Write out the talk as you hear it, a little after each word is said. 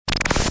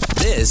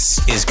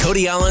This is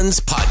Cody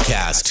Allen's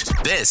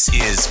podcast. This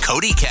is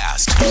Cody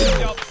Cast.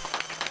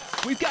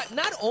 We've got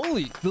not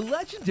only the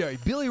legendary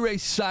Billy Ray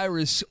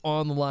Cyrus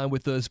on the line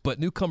with us, but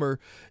newcomer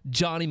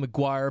Johnny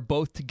McGuire,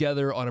 both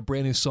together on a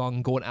brand new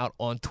song, going out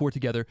on tour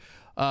together.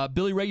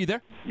 Billy Ray, you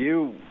there?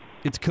 You.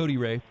 It's Cody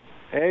Ray.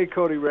 Hey,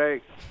 Cody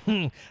Ray.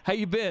 How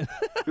you been?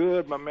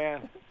 Good, my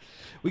man.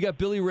 We got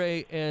Billy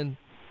Ray and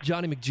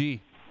Johnny McGee.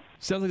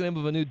 Sounds like the name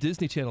of a new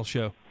Disney Channel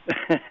show.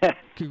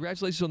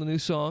 Congratulations on the new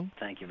song.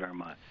 Thank you very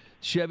much.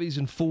 Chevys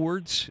and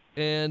Fords.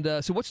 And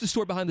so what's the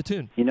story behind the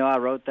tune? You know, I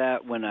wrote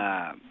that when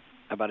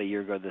about a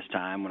year ago this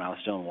time when I was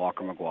still in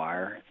Walker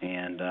McGuire.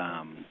 And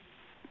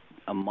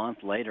a month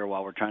later,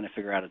 while we're trying to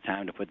figure out a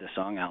time to put this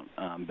song out,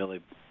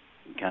 Billy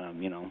kind of,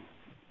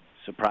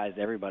 surprised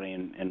everybody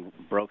and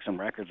broke some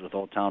records with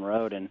Old Town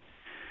Road. And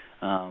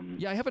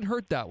yeah, I haven't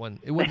heard that one.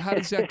 How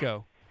does that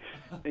go?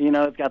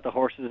 It's got the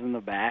horses in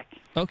the back.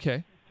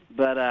 Okay.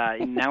 But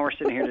now we're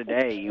sitting here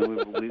today.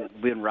 We've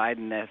been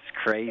riding this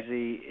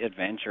crazy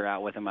adventure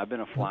out with him. I've been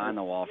a fly on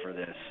the wall for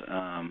this.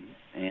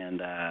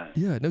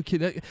 Yeah, no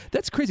kidding.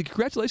 That's crazy.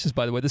 Congratulations,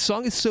 by the way. The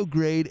song is so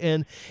great.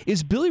 And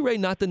is Billy Ray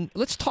not the...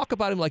 Let's talk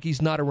about him like he's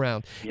not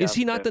around. Yep, is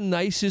he not the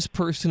nicest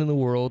person in the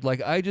world?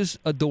 Like, I just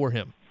adore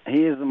him.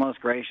 He is the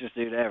most gracious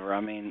dude ever.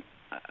 I mean,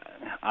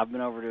 I've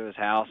been over to his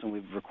house, and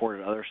we've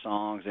recorded other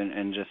songs,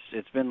 and just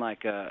it's been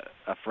like a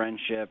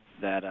friendship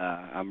that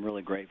I'm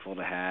really grateful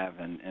to have,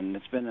 and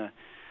it's been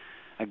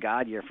a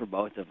God year for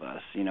both of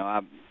us.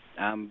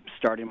 I'm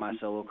starting my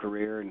solo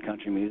career in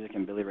country music,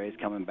 and Billy Ray's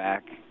coming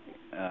back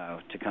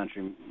to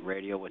country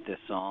radio with this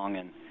song,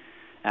 and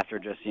after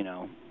just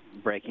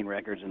breaking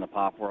records in the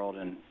pop world,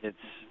 and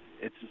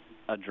it's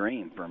a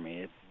dream for me.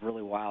 It's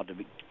really wild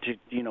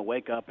to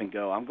wake up and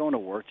go, I'm going to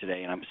work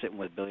today, and I'm sitting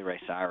with Billy Ray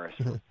Cyrus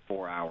for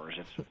 4 hours.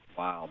 It's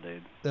wild,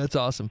 dude. That's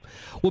awesome.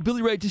 Well,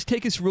 Billy Ray, just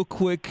take us real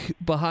quick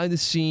behind the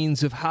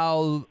scenes of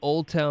how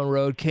Old Town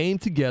Road came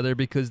together,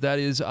 because that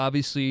is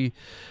obviously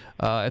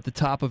at the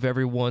top of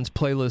everyone's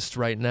playlist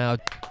right now.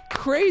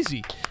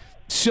 Crazy.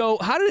 So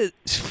how did it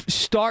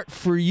start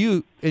for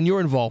you and your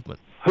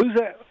involvement? Who's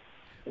that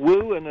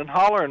wooing and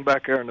hollering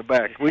back there in the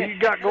back? What you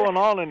got going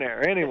on in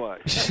there anyway?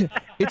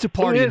 It's a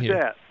party Who in is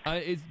here.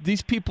 that?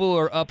 These people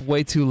are up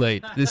way too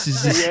late. This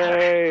is just...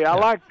 Yay, I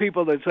like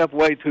people that's up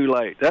way too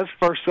late. That's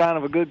the first sign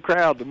of a good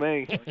crowd to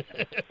me.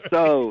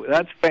 So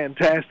that's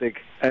fantastic,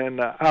 and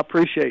I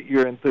appreciate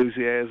your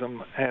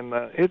enthusiasm, and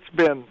it's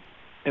been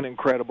an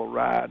incredible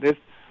ride.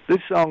 This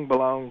song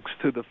belongs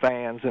to the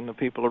fans and the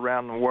people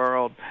around the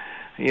world.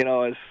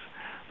 As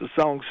the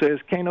song says,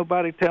 can't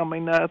nobody tell me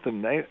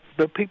nothing.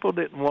 The people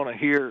didn't want to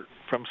hear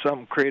from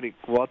some critic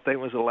what they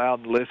was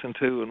allowed to listen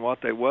to and what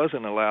they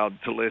wasn't allowed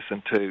to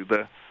listen to.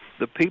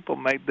 The people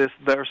made this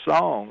their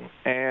song,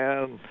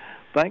 and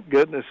thank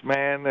goodness,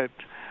 man, that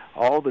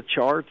all the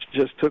charts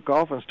just took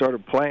off and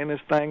started playing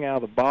this thing out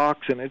of the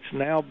box, and it's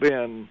now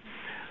been,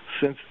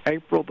 since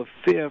April the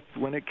 5th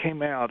when it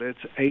came out, it's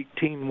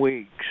 18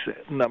 weeks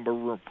at number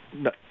one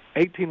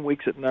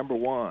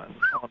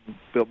on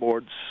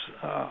Billboard's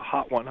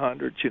Hot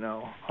 100,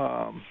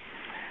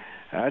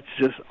 That's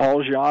just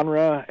all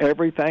genre,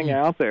 everything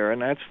out there,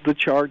 and that's the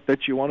chart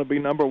that you want to be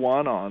number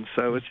one on.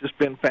 So it's just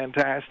been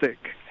fantastic.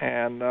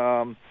 And,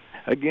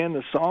 again,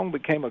 the song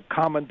became a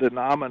common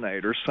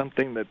denominator,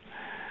 something that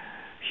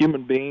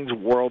human beings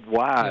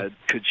worldwide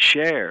could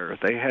share.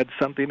 They had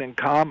something in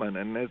common,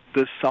 and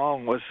this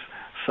song was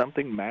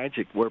something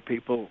magic where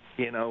people,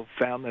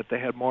 found that they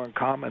had more in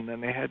common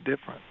than they had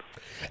different.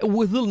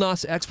 With Lil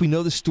Nas X, we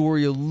know the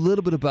story a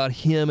little bit about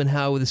him and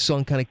how the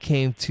song kind of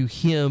came to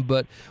him,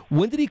 but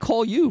when did he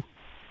call you?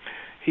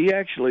 He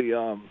actually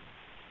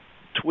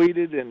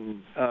tweeted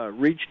and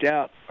reached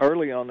out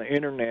early on the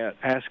Internet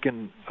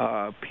asking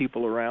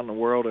people around the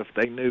world if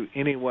they knew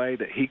any way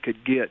that he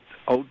could get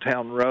Old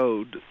Town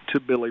Road to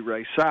Billy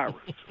Ray Cyrus.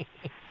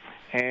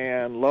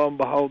 And lo and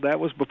behold, that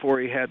was before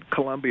he had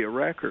Columbia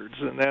Records.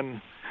 And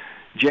then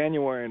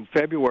January and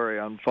February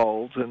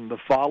unfolds, and the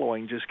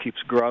following just keeps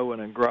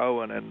growing and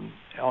growing. And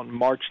on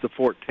March the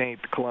 14th,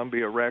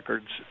 Columbia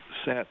Records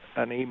sent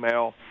an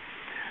email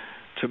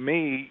to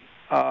me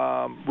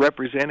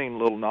representing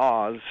Lil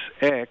Nas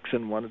X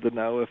and wanted to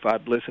know if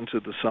I'd listen to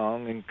the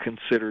song and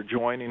consider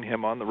joining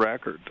him on the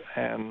record.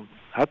 And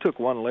I took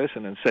one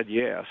listen and said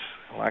yes.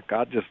 I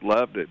just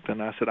loved it.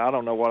 And I said, I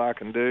don't know what I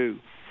can do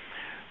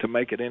to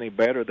make it any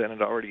better than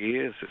it already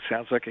is. It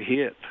sounds like a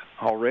hit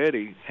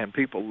already, and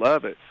people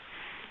love it.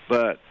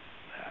 But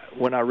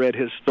when I read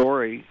his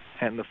story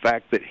and the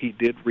fact that he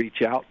did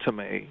reach out to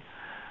me,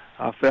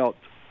 I felt,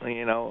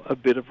 a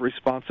bit of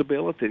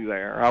responsibility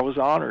there. I was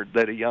honored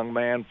that a young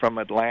man from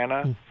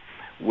Atlanta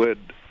would,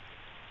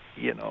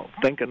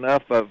 think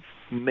enough of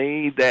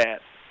me that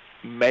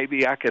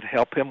maybe I could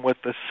help him with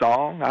this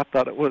song. I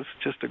thought it was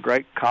just a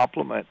great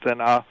compliment,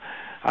 and I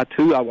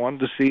wanted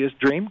to see his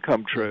dream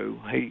come true.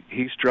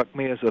 He struck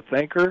me as a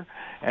thinker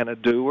and a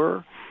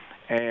doer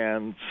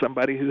and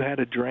somebody who had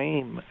a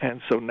dream,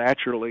 and so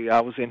naturally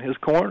I was in his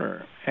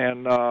corner.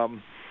 And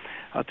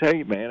I'll tell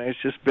you, man, it's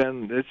just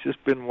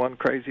been one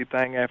crazy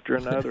thing after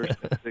another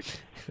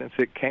since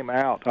it came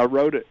out. I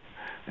wrote it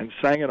and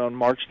sang it on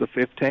March the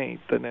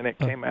 15th, and then it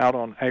came out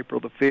on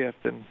April the 5th,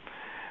 and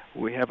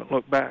we haven't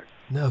looked back.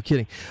 No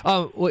kidding.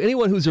 Well,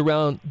 anyone who's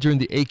around during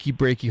the Achy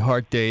Breaky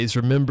Heart days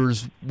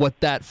remembers what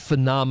that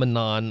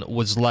phenomenon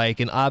was like,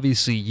 and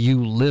obviously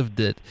you lived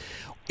it.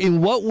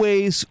 In what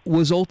ways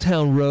was Old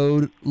Town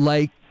Road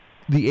like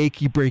the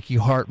Achy Breaky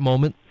Heart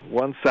moment?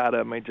 One side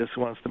of me just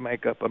wants to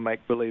make up a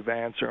make-believe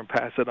answer and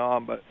pass it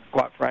on, but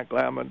quite frankly,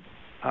 I'm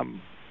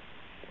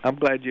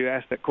glad you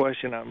asked that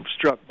question. I'm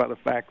struck by the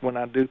fact when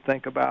I do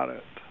think about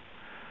it,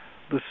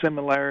 the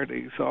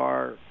similarities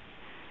are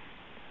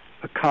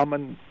a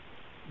common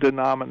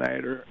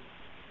denominator,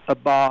 a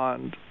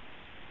bond,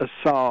 a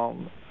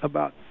song,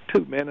 about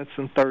 2 minutes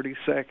and 30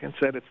 seconds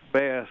at its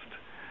best,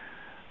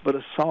 but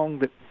a song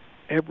that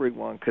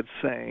everyone could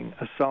sing,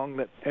 a song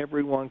that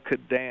everyone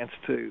could dance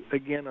to,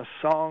 again, a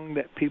song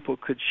that people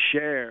could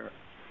share.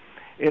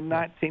 In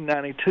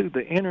 1992,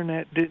 the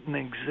internet didn't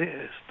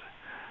exist,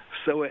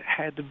 so it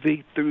had to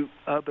be through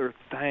other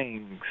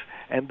things,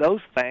 and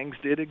those things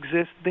did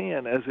exist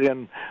then, as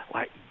in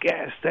like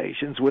gas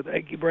stations with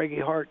Achy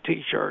Breaky Heart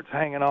T-shirts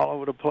hanging all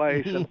over the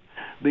place, and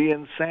the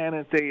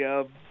insanity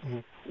of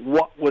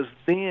what was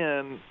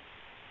then.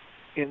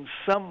 In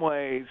some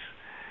ways,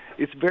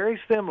 it's very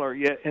similar,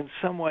 yet in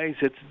some ways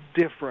it's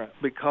different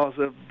because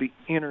of the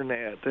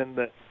internet and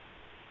the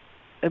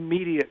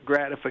immediate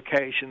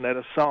gratification that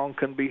a song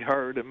can be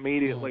heard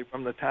immediately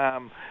from the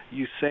time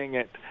you sing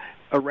it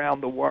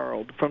around the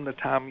world. From the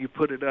time you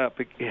put it up,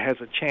 it has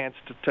a chance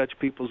to touch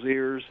people's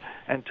ears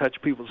and touch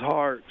people's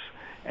hearts.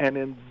 And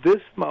in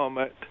this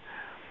moment,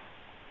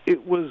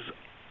 it was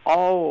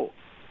all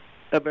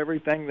of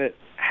everything that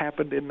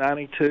happened in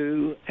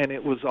 92, and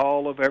it was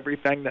all of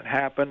everything that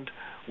happened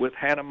with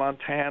Hannah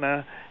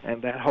Montana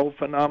and that whole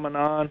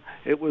phenomenon.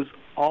 It was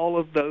all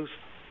of those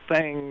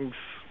things,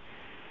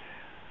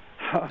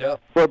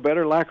 for a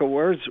better lack of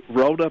words,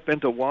 rolled up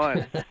into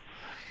one.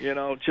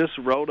 Just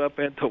rolled up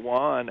into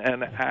one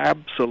and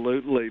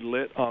absolutely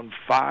lit on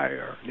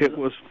fire. It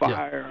was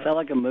fire. It felt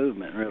like a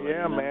movement, really.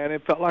 Yeah, man,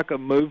 it felt like a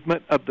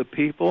movement of the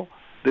people.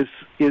 This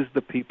is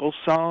the people's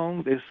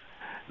song. This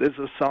is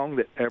a song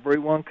that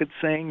everyone could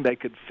sing. They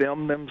could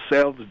film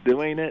themselves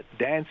doing it,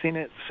 dancing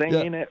it,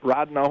 singing it,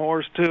 riding a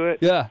horse to it.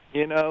 Yeah.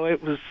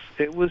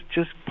 It was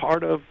just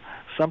part of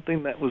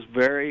something that was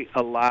very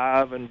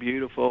alive and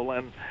beautiful.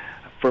 And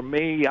for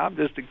me, I'm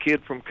just a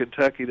kid from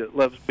Kentucky that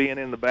loves being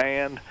in the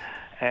band.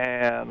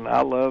 And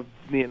I love,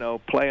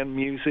 playing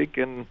music,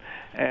 and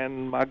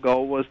my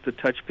goal was to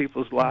touch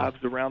people's lives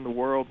around the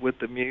world with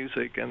the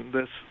music, and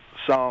this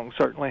song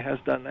certainly has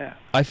done that.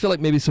 I feel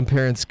like maybe some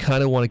parents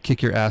kind of want to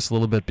kick your ass a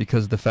little bit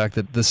because of the fact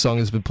that this song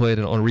has been played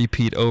on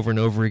repeat over and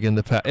over again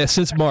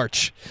since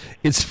March.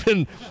 It's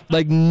been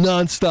like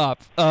nonstop.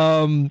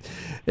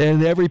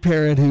 And every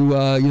parent who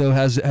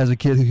has a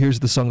kid who hears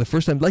the song the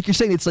first time, like you're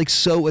saying, it's like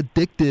so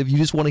addictive. You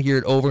just want to hear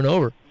it over and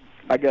over.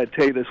 I got to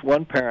tell you, this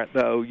one parent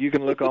though, you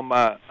can look on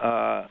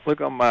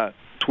my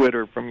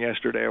Twitter from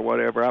yesterday or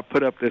whatever. I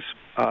put up this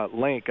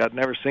link I'd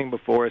never seen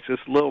before. It's this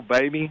little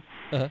baby,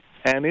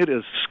 and it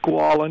is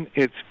squalling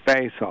its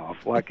face off.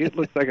 Like it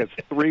looks like it's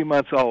 3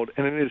 months old,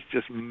 and it is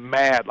just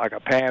mad like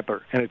a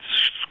panther, and it's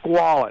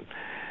squalling.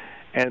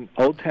 And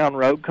Old Town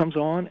Road comes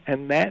on,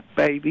 and that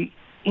baby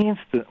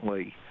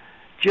instantly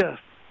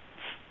just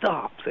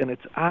stops, and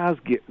its eyes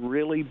get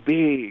really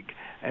big,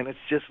 and it's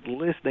just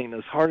listening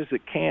as hard as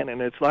it can,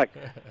 and it's like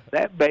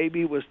that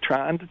baby was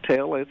trying to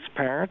tell its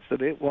parents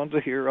that it wanted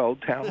to hear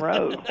Old Town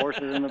Road.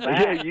 Horses in the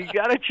back. Yeah, you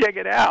got to check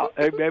it out.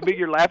 Maybe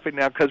you're laughing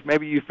now because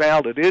maybe you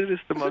found it. It is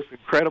the most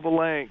incredible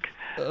link.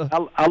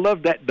 I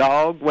love that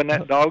dog when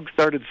that dog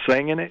started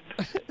singing it.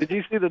 Did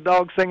you see the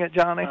dog sing it,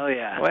 Johnny? Oh,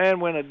 yeah.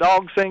 When a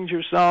dog sings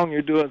your song,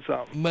 you're doing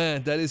something.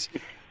 Man, that is...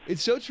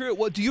 It's so true.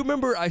 Well, do you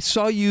remember I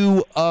saw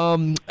you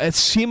at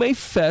CMA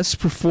Fest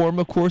perform,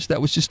 of course.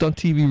 That was just on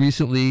TV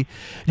recently.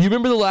 You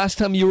remember the last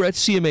time you were at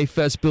CMA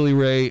Fest, Billy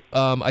Ray,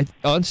 on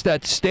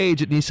that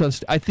stage at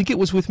Nissan? I think it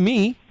was with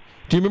me.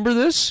 Do you remember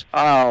this?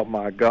 Oh,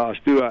 my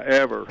gosh. Do I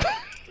ever?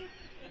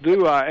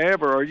 Do I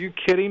ever? Are you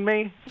kidding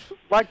me?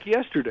 Like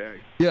yesterday.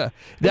 Yeah.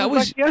 That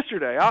was like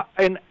yesterday.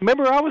 And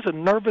remember, I was a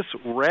nervous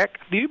wreck.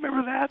 Do you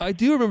remember that? I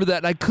do remember that,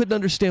 and I couldn't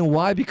understand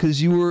why,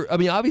 because you were,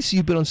 obviously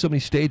you've been on so many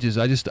stages.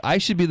 I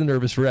should be the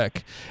nervous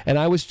wreck. And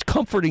I was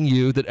comforting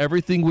you that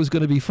everything was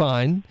going to be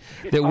fine,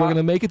 that we're going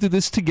to make it through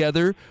this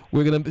together.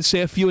 We're going to say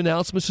a few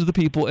announcements to the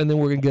people, and then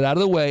we're going to get out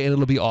of the way, and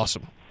it'll be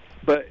awesome.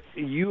 But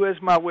you as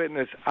my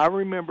witness, I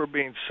remember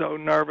being so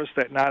nervous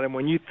that night. And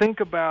when you think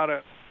about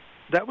it,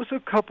 that was a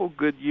couple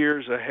good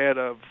years ahead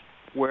of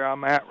where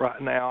I'm at right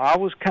now. I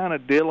was kind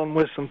of dealing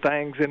with some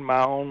things in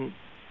my own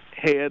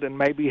head and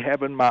maybe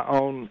having my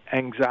own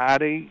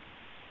anxiety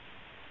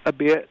a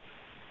bit,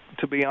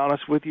 to be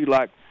honest with you.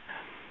 Like,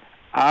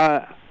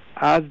 I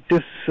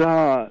just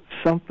saw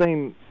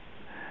something,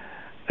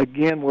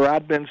 again, where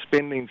I'd been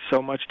spending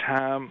so much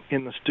time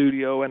in the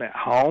studio and at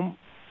home.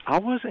 I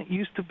wasn't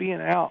used to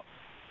being out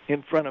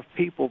in front of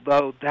people,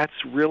 though, that's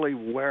really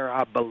where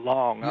I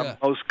belong. Yeah. I'm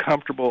most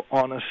comfortable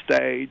on a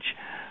stage.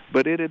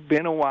 But it had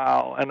been a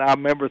while, and I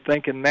remember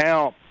thinking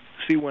now,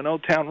 see, when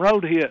Old Town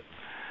Road hit,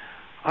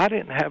 I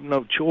didn't have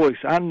no choice.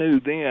 I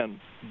knew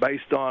then,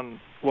 based on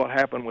what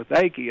happened with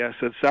Akey, I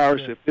said,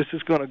 Cyrus, if this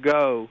is going to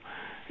go,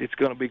 it's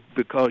going to be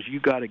because you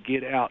got to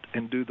get out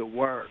and do the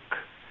work.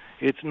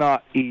 It's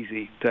not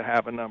easy to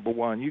have a number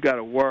one. You got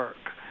to work.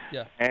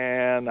 Yeah.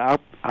 And I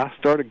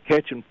started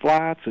catching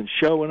flights and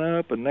showing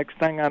up, and next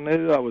thing I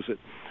knew, I was at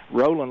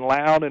Rolling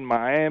Loud in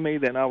Miami.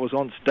 Then I was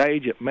on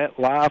stage at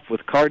MetLife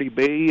with Cardi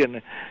B,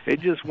 and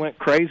it just went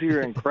crazier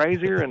and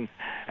crazier. And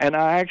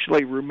I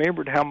actually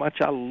remembered how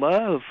much I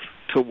love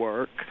to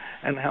work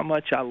and how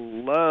much I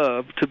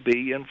love to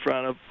be in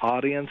front of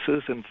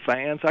audiences and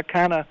fans. I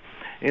kind of,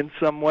 in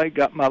some way,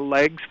 got my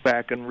legs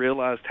back and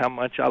realized how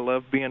much I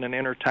love being an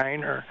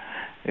entertainer.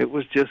 It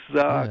was just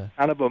kind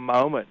of a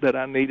moment that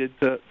I needed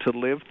to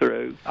live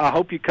through. I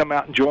hope you come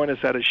out and join us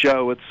at a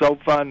show. It's so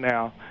fun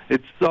now.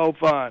 It's so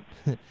fun.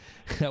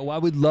 Well, I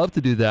would love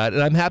to do that,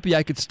 and I'm happy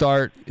I could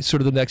start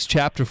sort of the next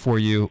chapter for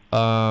you.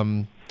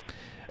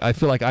 I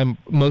feel like I'm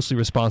mostly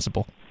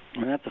responsible. I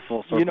mean, that's a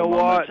full circle. You know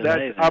what?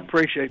 Today, I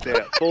appreciate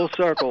that. Full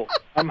circle.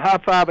 I'm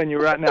high-fiving you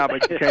right now,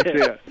 but you can't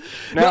see it.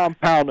 Now I'm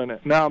pounding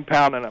it,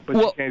 but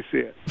you can't see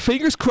it.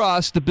 Fingers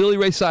crossed, the Billy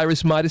Ray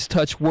Cyrus Midas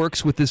Touch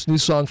works with this new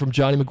song from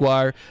Johnny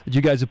McGuire that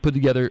you guys have put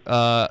together,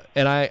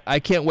 and I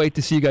can't wait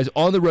to see you guys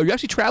on the road. You're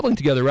actually traveling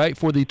together, right,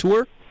 for the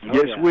tour?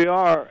 Yes, we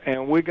are,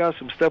 and we got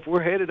some stuff.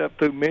 We're headed up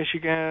through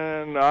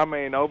Michigan,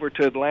 over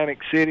to Atlantic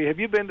City. Have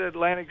you been to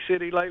Atlantic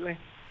City lately?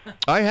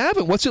 I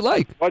haven't. What's it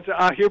like?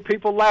 I hear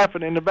people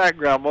laughing in the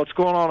background. What's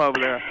going on over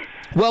there?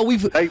 Well,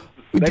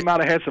 They might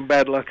have had some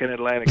bad luck in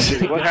Atlantic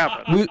City. What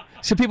happened?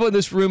 Some people in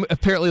this room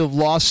apparently have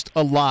lost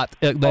a lot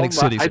at Atlantic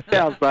City. It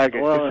sounds like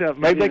it. Well,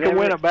 Maybe they can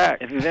win it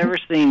back. If you've ever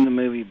seen the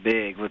movie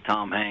Big with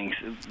Tom Hanks,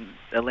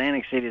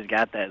 Atlantic City's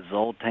got that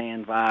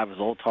Zoltan vibe,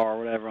 Zoltar,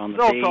 whatever, on the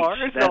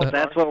beach.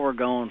 That's what we're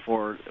going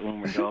for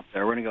when we go up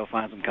there. We're going to go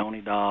find some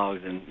Coney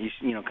dogs, and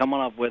you come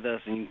on up with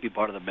us, and you can be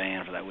part of the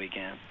band for that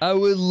weekend. I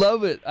would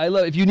love it.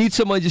 If you need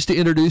someone just to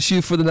introduce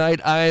you for the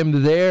night, I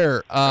am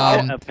there.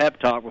 A pep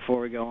talk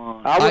before we go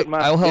on.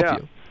 I'll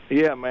help you.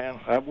 Yeah, man.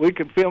 We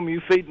can film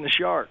you feeding the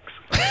sharks.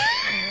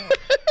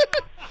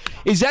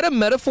 Is that a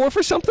metaphor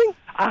for something?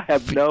 I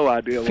have no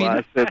idea why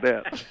I said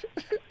that.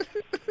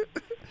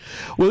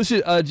 Well,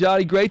 listen,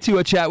 Johnny, great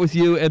to chat with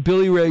you. And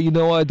Billy Ray,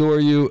 I adore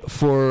you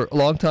for a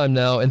long time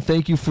now. And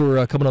thank you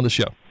for coming on the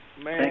show.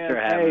 Man, thanks for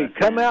having us.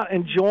 Come out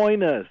and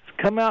join us.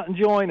 Come out and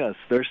join us.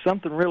 There's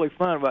something really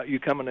fun about you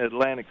coming to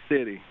Atlantic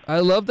City. I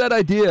love that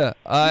idea.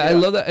 I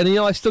love that. And,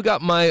 I still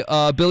got my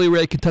Billy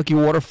Ray Kentucky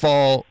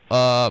Waterfall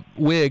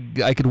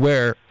wig I could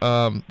wear.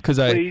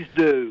 Please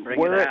do.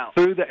 Wear it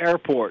through the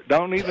airport.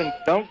 Don't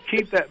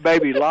keep that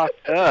baby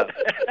locked up.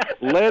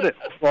 Let it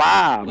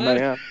fly,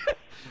 man.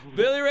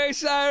 Billy Ray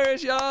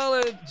Cyrus, y'all,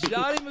 and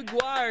Johnny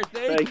McGuire.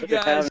 Thank you,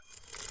 guys.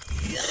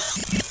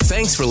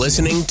 Thanks for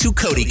listening to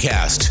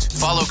CodyCast.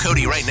 Follow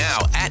Cody right now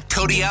at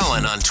Cody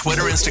Allen on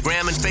Twitter,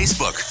 Instagram, and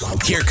Facebook.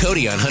 Hear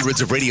Cody on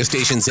hundreds of radio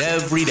stations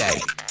every day.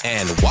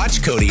 And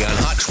watch Cody on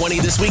Hot 20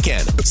 this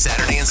weekend,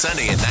 Saturday and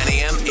Sunday at 9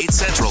 a.m., 8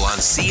 Central on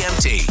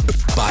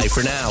CMT. Bye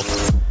for now.